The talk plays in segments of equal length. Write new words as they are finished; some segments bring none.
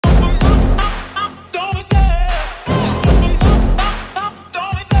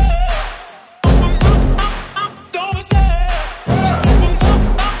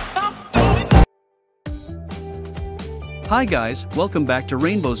Hi guys, welcome back to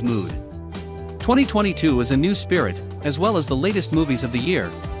Rainbow's Mood. 2022 is a new spirit, as well as the latest movies of the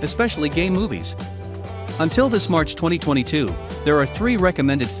year, especially gay movies. Until this March 2022, there are 3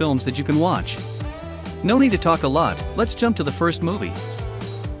 recommended films that you can watch. No need to talk a lot, let's jump to the first movie.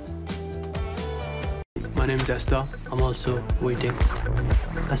 My name's Esther. I'm also waiting.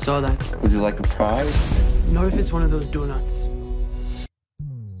 I saw that. Would you like a prize? Not if it's one of those donuts.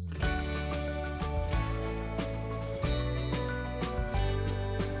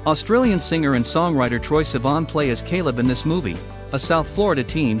 Australian singer and songwriter Troye Sivan plays as Caleb in this movie, a South Florida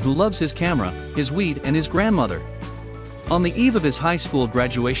teen who loves his camera, his weed and his grandmother. On the eve of his high school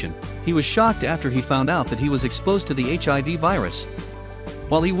graduation, he was shocked after he found out that he was exposed to the HIV virus.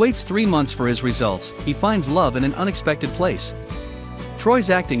 While he waits 3 months for his results, he finds love in an unexpected place. Troy's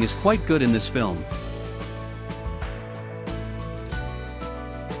acting is quite good in this film.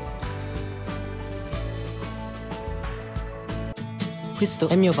 Questo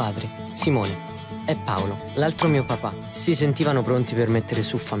è mio padre, Simone, e Paolo, l'altro mio papà. Si sentivano pronti per mettere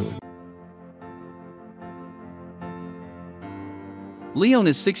su famiglia. Leon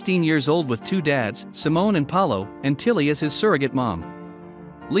is 16 years old with 2 dads, Simone and Paolo, and Tilly is his surrogate mom.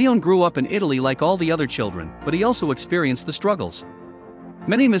 Leon grew up in Italy like all the other children, but he also experienced the struggles.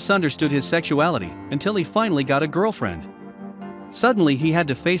 Many misunderstood his sexuality, until he finally got a girlfriend. Suddenly he had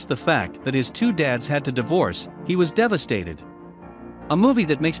to face the fact that his 2 dads had to divorce. He was devastated. A movie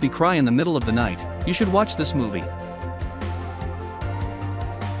that makes me cry in the middle of the night. You should watch this movie.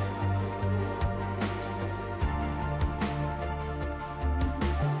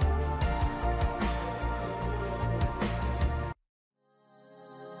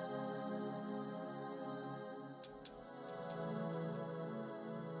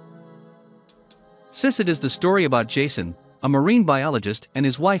 Sissit is the story about Jason, a marine biologist, and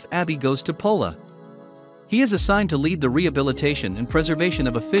his wife Abby goes to Pola. He is assigned to lead the rehabilitation and preservation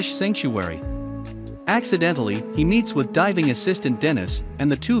of a fish sanctuary. Accidentally, he meets with diving assistant Dennis,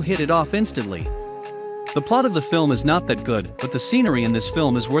 and the two hit it off instantly. The plot of the film is not that good, but the scenery in this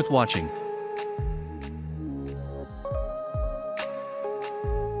film is worth watching.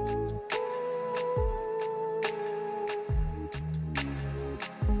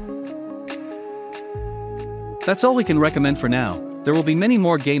 That's all we can recommend for now. There will be many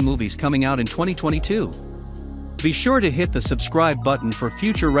more gay movies coming out in 2022. Be sure to hit the subscribe button for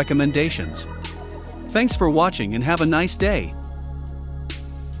future recommendations. Thanks for watching and have a nice day.